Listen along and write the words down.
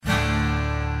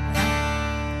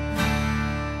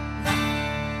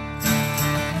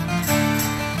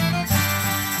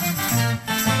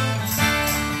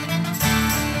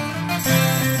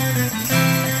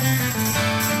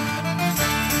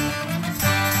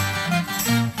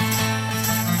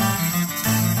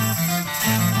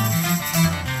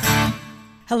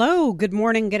Hello, good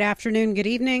morning, good afternoon, good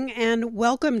evening, and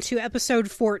welcome to episode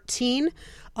 14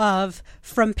 of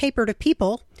From Paper to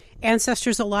People,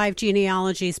 Ancestors Alive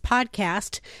Genealogies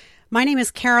podcast. My name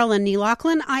is Carolyn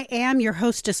Neelachlan. I am your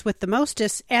hostess with the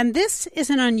mostest, and this is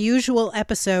an unusual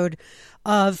episode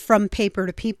of From Paper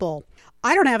to People.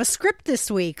 I don't have a script this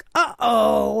week.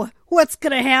 Uh-oh, what's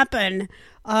going to happen?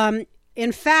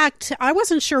 In fact, I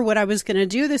wasn't sure what I was going to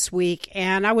do this week,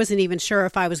 and I wasn't even sure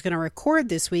if I was going to record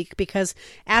this week because,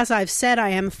 as I've said, I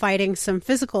am fighting some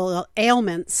physical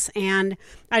ailments, and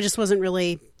I just wasn't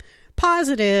really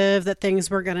positive that things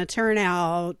were going to turn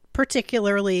out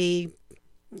particularly,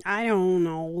 I don't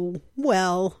know,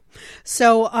 well.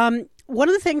 So one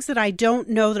of the things that I don't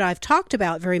know that I've talked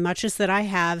about very much is that I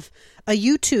have a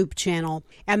YouTube channel,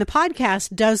 and the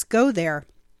podcast does go there.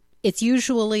 It's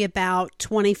usually about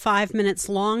 25 minutes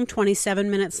long,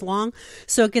 27 minutes long,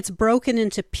 so it gets broken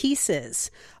into pieces.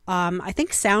 I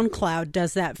think SoundCloud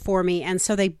does that for me, and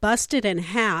so they bust it in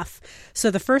half.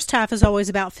 So the first half is always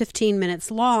about 15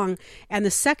 minutes long, and the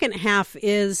second half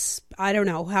is, I don't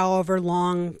know, however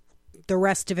long the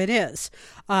rest of it is.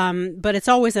 But it's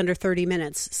always under 30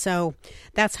 minutes, so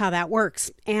that's how that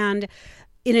works. And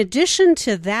in addition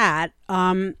to that,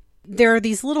 there are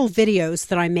these little videos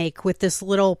that I make with this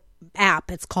little app.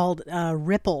 It's called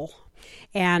Ripple.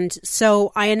 And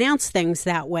so I announce things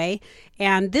that way.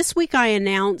 And this week I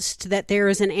announced that there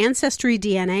is an Ancestry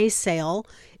DNA sale,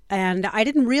 and I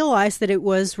didn't realize that it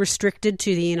was restricted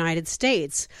to the United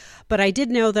States. But I did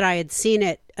know that I had seen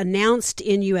it announced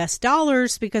in US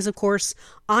dollars because, of course,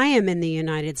 I am in the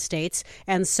United States.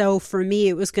 And so for me,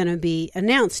 it was going to be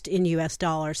announced in US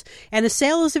dollars. And the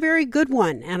sale is a very good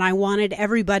one. And I wanted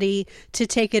everybody to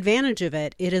take advantage of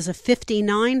it. It is a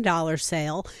 $59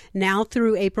 sale now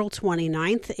through April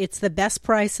 29th. It's the best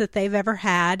price that they've ever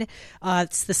had.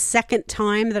 It's the second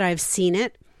time that I've seen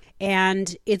it.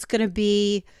 And it's going to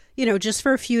be, just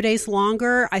for a few days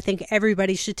longer. I think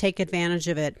everybody should take advantage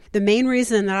of it. The main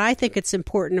reason that I think it's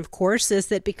important, of course, is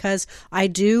that because I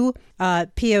do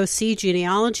POC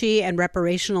genealogy and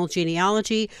reparational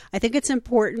genealogy, I think it's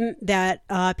important that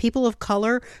people of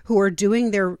color who are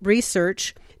doing their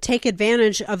research take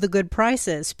advantage of the good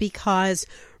prices, because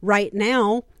right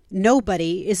now,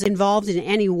 nobody is involved in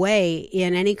any way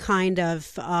in any kind of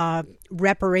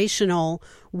reparational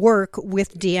work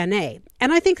with DNA.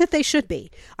 And I think that they should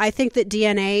be. I think that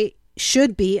DNA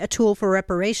should be a tool for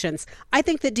reparations. I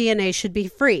think that DNA should be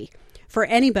free for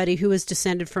anybody who is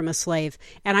descended from a slave.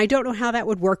 And I don't know how that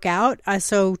would work out.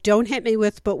 So don't hit me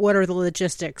with, but what are the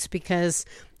logistics? Because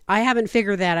I haven't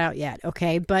figured that out yet.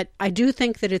 Okay. But I do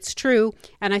think that it's true.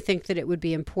 And I think that it would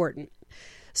be important.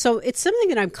 So it's something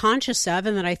that I'm conscious of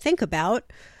and that I think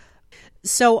about.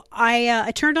 So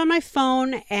I turned on my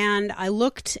phone and I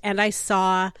looked and I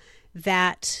saw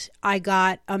that I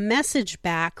got a message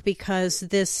back because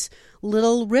this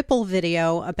little Ripple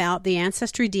video about the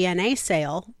Ancestry DNA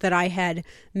sale that I had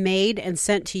made and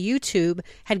sent to YouTube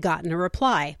had gotten a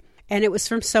reply. And it was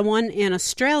from someone in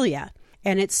Australia.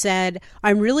 And it said,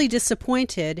 "I'm really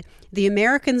disappointed. The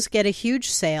Americans get a huge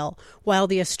sale while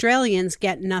the Australians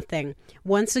get nothing.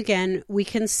 Once again, we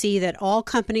can see that all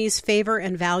companies favor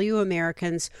and value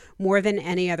Americans more than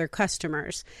any other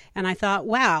customers." And I thought,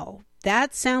 wow,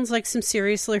 that sounds like some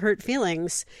seriously hurt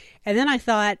feelings. And then I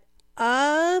thought,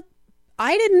 I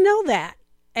didn't know that.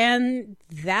 And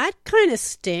that kind of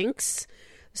stinks.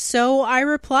 So I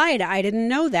replied, I didn't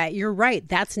know that. You're right.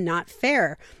 That's not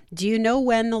fair. Do you know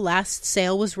when the last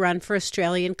sale was run for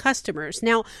Australian customers?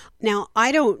 Now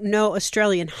I don't know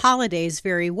Australian holidays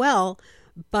very well,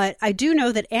 but I do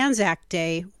know that Anzac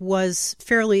Day was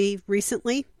fairly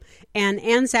recently. And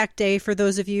Anzac Day, for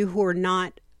those of you who are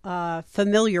not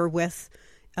familiar with,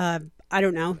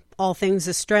 all things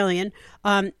Australian,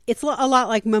 it's a lot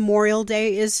like Memorial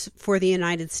Day is for the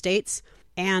United States.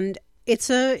 And it's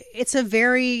a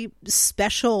very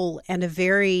special and a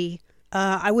very,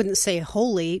 I wouldn't say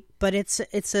holy, but it's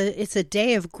a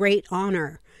day of great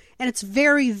honor. And it's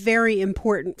very, very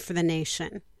important for the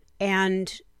nation.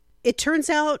 And it turns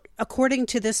out, according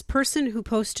to this person who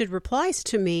posted replies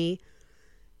to me,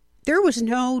 there was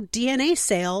no DNA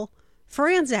sale for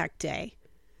Anzac Day.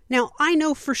 Now, I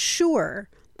know for sure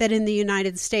that in the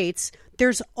United States,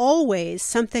 there's always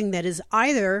something that is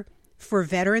either for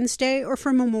Veterans Day or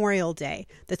for Memorial Day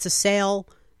that's a sale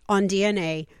on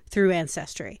DNA through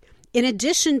Ancestry. In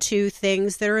addition to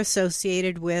things that are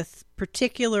associated with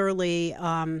particularly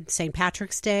St.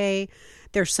 Patrick's Day,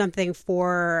 there's something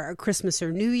for Christmas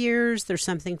or New Year's, there's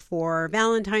something for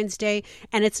Valentine's Day,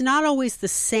 and it's not always the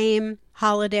same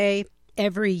holiday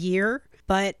every year,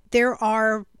 but there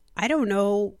are,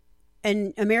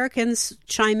 and Americans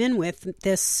chime in with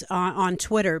this on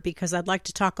Twitter, because I'd like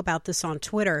to talk about this on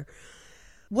Twitter.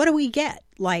 What do we get?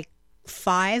 Like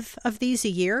 5 of these a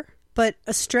year? But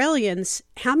Australians,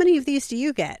 how many of these do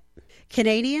you get?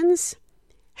 Canadians,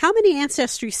 how many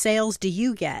Ancestry sales do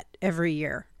you get every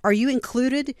year? Are you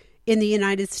included in the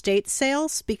United States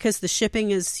sales because the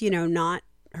shipping is, not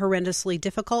horrendously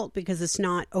difficult because it's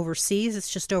not overseas,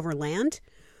 it's just over land?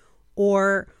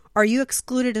 Or are you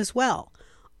excluded as well?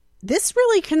 This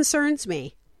really concerns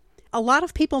me. A lot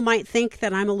of people might think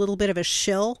that I'm a little bit of a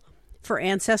shill for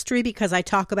Ancestry because I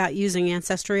talk about using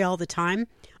Ancestry all the time.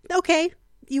 Okay,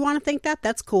 you want to think that?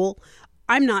 That's cool.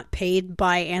 I'm not paid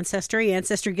by Ancestry.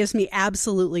 Ancestry gives me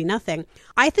absolutely nothing.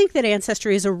 I think that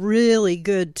Ancestry is a really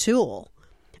good tool.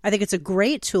 I think it's a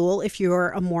great tool if you're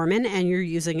a Mormon and you're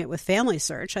using it with Family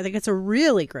Search. I think it's a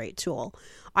really great tool.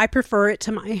 I prefer it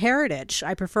to MyHeritage.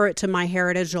 I prefer it to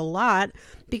MyHeritage a lot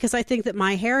because I think that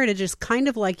MyHeritage is kind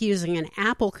of like using an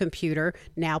Apple computer.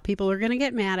 Now people are going to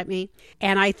get mad at me.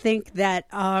 And I think that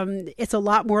it's a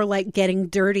lot more like getting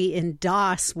dirty in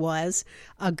DOS was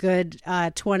a good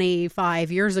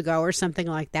 25 years ago or something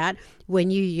like that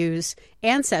when you use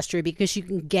Ancestry, because you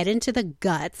can get into the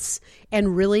guts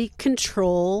and really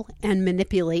control and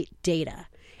manipulate data.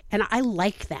 And I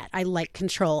like that. I like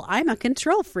control. I'm a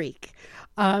control freak.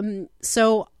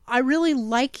 So I really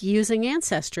like using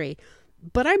Ancestry,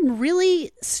 but I'm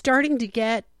really starting to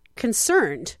get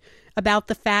concerned about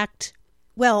the fact,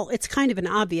 well, it's kind of an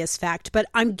obvious fact, but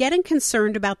I'm getting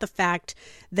concerned about the fact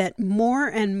that more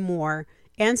and more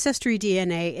Ancestry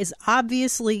DNA is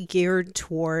obviously geared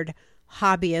toward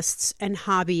hobbyists and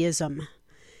hobbyism,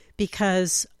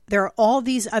 because there are all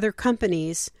these other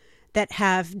companies that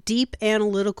have deep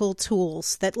analytical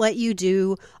tools that let you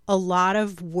do a lot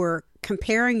of work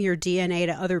comparing your DNA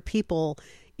to other people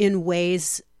in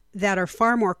ways that are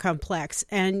far more complex.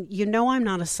 And I'm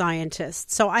not a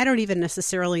scientist, so I don't even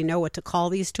necessarily know what to call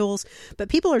these tools, but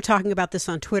people are talking about this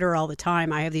on Twitter all the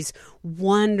time. I have these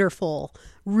wonderful,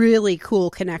 really cool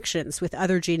connections with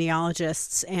other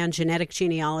genealogists and genetic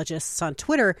genealogists on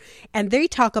Twitter, and they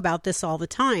talk about this all the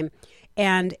time.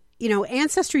 And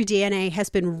Ancestry DNA has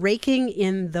been raking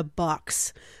in the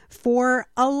bucks for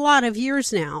a lot of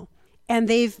years now. And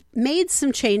they've made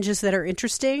some changes that are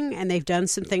interesting, and they've done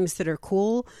some things that are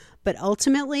cool. But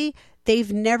ultimately,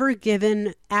 they've never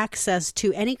given access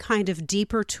to any kind of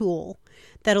deeper tool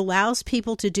that allows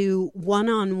people to do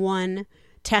one-on-one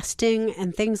testing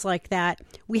and things like that.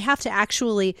 We have to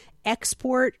actually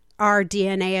export our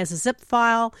DNA as a zip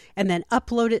file and then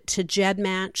upload it to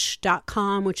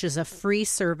gedmatch.com, which is a free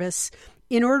service,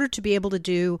 in order to be able to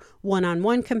do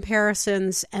one-on-one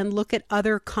comparisons and look at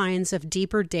other kinds of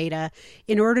deeper data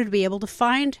in order to be able to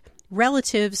find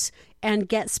relatives and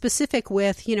get specific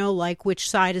with, like which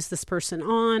side is this person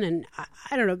on? And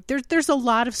I don't know, there's a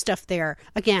lot of stuff there,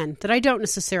 again, that I don't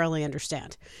necessarily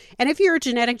understand. And if you're a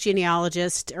genetic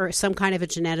genealogist or some kind of a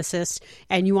geneticist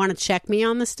and you want to check me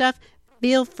on this stuff,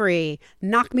 feel free,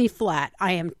 knock me flat.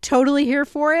 I am totally here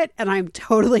for it, and I'm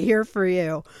totally here for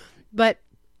you. But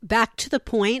back to the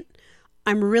point,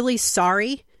 I'm really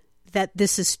sorry that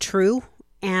this is true,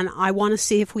 and I want to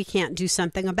see if we can't do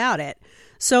something about it.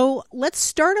 So let's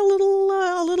start a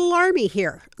little army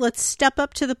here. Let's step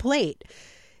up to the plate.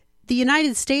 The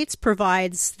United States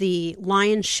provides the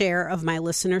lion's share of my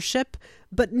listenership,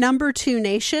 but number 2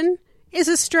 nation is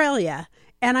Australia.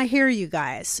 And I hear you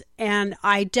guys, and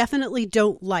I definitely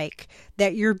don't like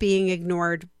that you're being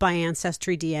ignored by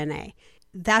Ancestry DNA.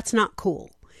 That's not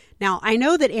cool. Now, I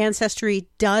know that Ancestry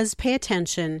does pay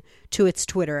attention to its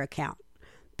Twitter account,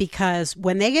 because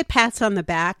when they get pats on the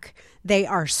back, they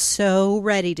are so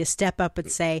ready to step up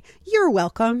and say, "You're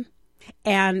welcome."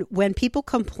 And when people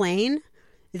complain,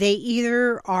 they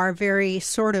either are very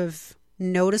sort of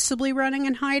noticeably running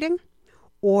and hiding,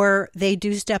 or they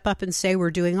do step up and say, "We're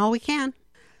doing all we can."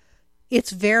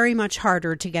 It's very much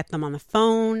harder to get them on the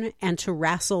phone and to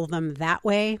wrestle them that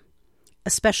way,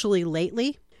 especially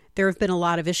lately. There have been a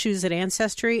lot of issues at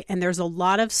Ancestry, and there's a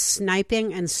lot of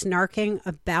sniping and snarking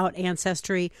about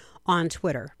Ancestry on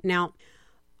Twitter. Now,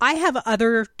 I have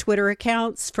other Twitter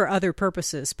accounts for other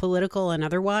purposes, political and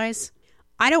otherwise.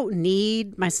 I don't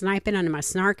need my sniping and my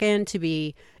snarking to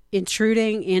be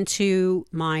intruding into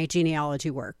my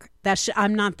genealogy work.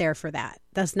 I'm not there for that.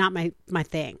 That's not my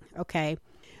thing, okay?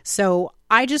 So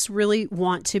I just really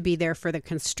want to be there for the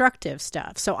constructive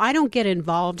stuff. So I don't get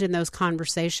involved in those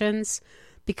conversations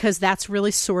because that's really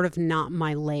sort of not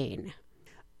my lane.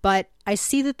 But I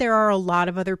see that there are a lot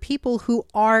of other people who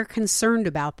are concerned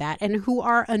about that and who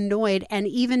are annoyed and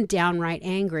even downright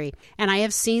angry. And I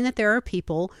have seen that there are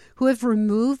people who have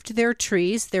removed their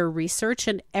trees, their research,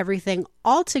 and everything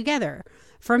altogether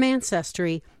from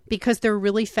Ancestry because they're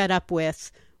really fed up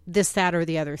with this, that, or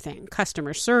the other thing,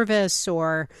 customer service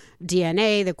or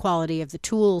DNA, the quality of the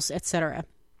tools, etc.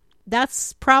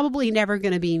 That's probably never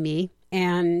going to be me.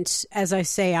 And as I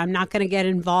say, I'm not going to get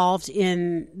involved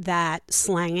in that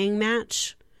slanging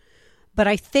match. But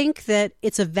I think that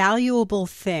it's a valuable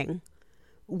thing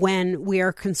when we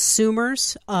are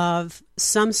consumers of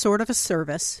some sort of a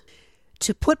service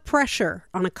to put pressure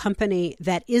on a company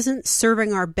that isn't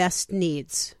serving our best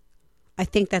needs. I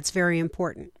think that's very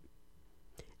important.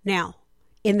 Now,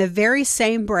 in the very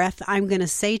same breath, I'm going to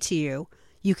say to you,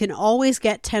 you can always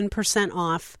get 10%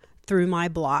 off through my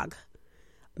blog.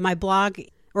 My blog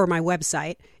or my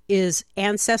website is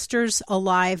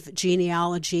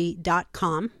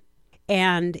ancestorsalivegenealogy.com.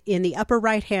 And in the upper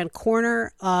right-hand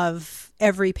corner of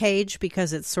every page,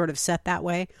 because it's sort of set that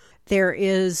way, there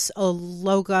is a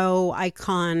logo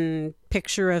icon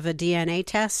picture of a DNA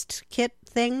test kit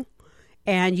thing.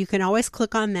 And you can always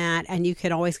click on that and you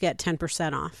can always get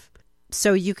 10% off.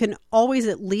 So you can always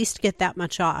at least get that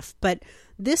much off. But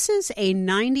this is a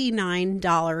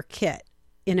 $99 kit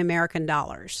in American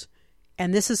dollars.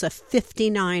 And this is a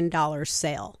 $59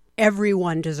 sale.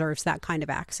 Everyone deserves that kind of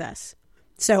access.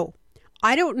 So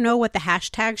I don't know what the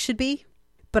hashtag should be,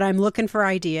 but I'm looking for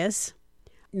ideas.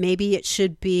 Maybe it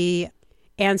should be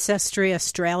Ancestry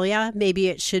Australia. Maybe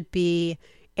it should be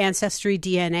Ancestry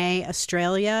DNA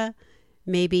Australia.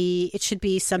 Maybe it should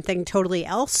be something totally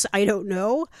else. I don't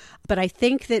know. But I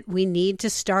think that we need to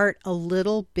start a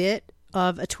little bit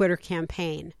of a Twitter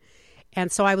campaign.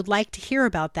 And so I would like to hear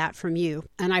about that from you.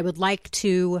 And I would like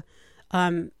to,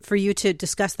 for you to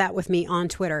discuss that with me on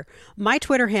Twitter. My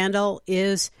Twitter handle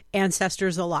is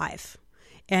Ancestors Alive.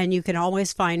 And you can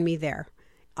always find me there.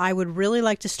 I would really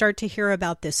like to start to hear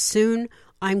about this soon.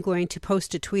 I'm going to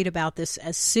post a tweet about this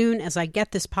as soon as I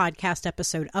get this podcast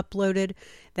episode uploaded.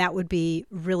 That would be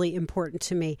really important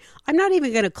to me. I'm not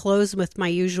even going to close with my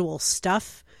usual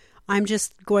stuff. I'm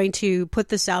just going to put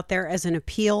this out there as an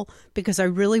appeal because I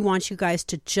really want you guys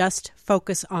to just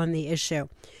focus on the issue.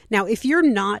 Now, if you're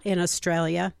not in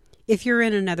Australia, if you're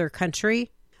in another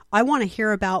country, I want to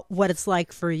hear about what it's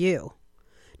like for you.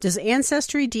 Does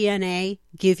Ancestry DNA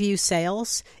give you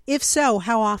sales? If so,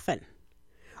 how often?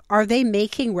 Are they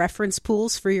making reference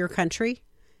pools for your country?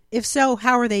 If so,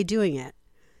 how are they doing it?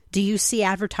 Do you see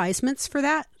advertisements for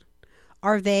that?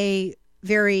 Are they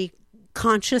very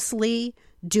consciously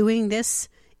doing this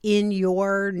in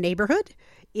your neighborhood,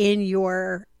 in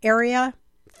your area,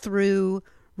 through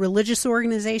religious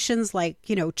organizations like,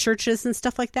 churches and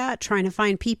stuff like that, trying to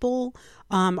find people?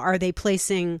 Are they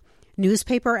placing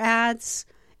newspaper ads?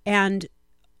 And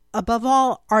above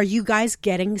all, are you guys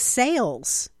getting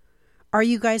sales? Are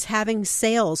you guys having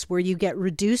sales where you get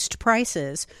reduced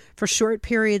prices for short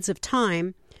periods of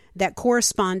time that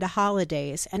correspond to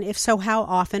holidays? And if so, how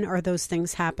often are those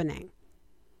things happening?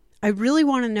 I really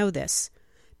want to know this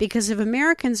because if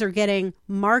Americans are getting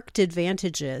marked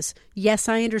advantages, yes,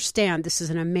 I understand this is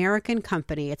an American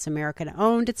company. It's American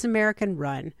owned. It's American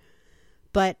run.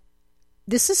 But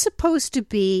this is supposed to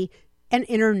be an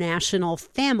international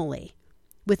family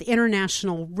with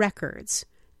international records.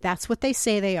 That's what they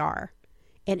say they are.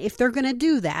 And if they're going to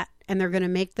do that and they're going to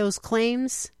make those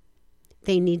claims,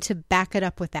 they need to back it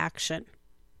up with action.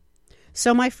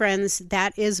 So, my friends,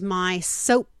 that is my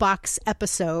soapbox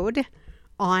episode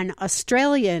on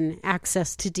Australian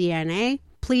access to DNA.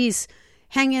 Please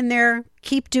hang in there.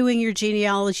 Keep doing your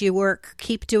genealogy work.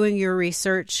 Keep doing your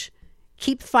research.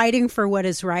 Keep fighting for what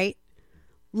is right.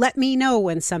 Let me know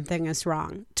when something is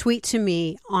wrong. Tweet to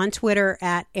me on Twitter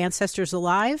at Ancestors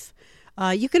Alive.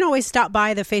 You can always stop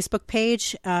by the Facebook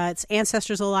page. It's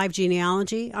Ancestors Alive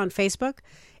Genealogy on Facebook.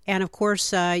 And of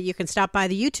course, you can stop by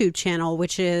the YouTube channel,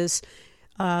 which is,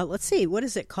 let's see, what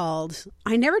is it called?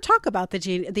 I never talk about the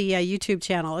YouTube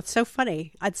channel. It's so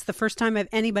funny. It's the first time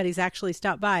anybody's actually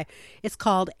stopped by. It's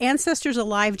called Ancestors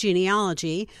Alive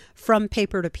Genealogy, From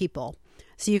Paper to People.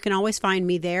 So you can always find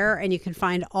me there, and you can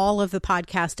find all of the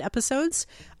podcast episodes.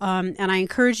 And I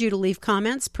encourage you to leave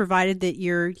comments, provided that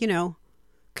you're,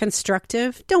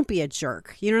 constructive. Don't be a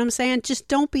jerk. You know what I'm saying? Just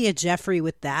don't be a Jeffrey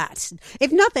with that.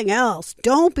 If nothing else,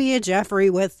 don't be a Jeffrey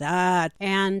with that.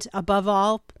 And above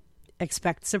all,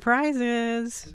 expect surprises.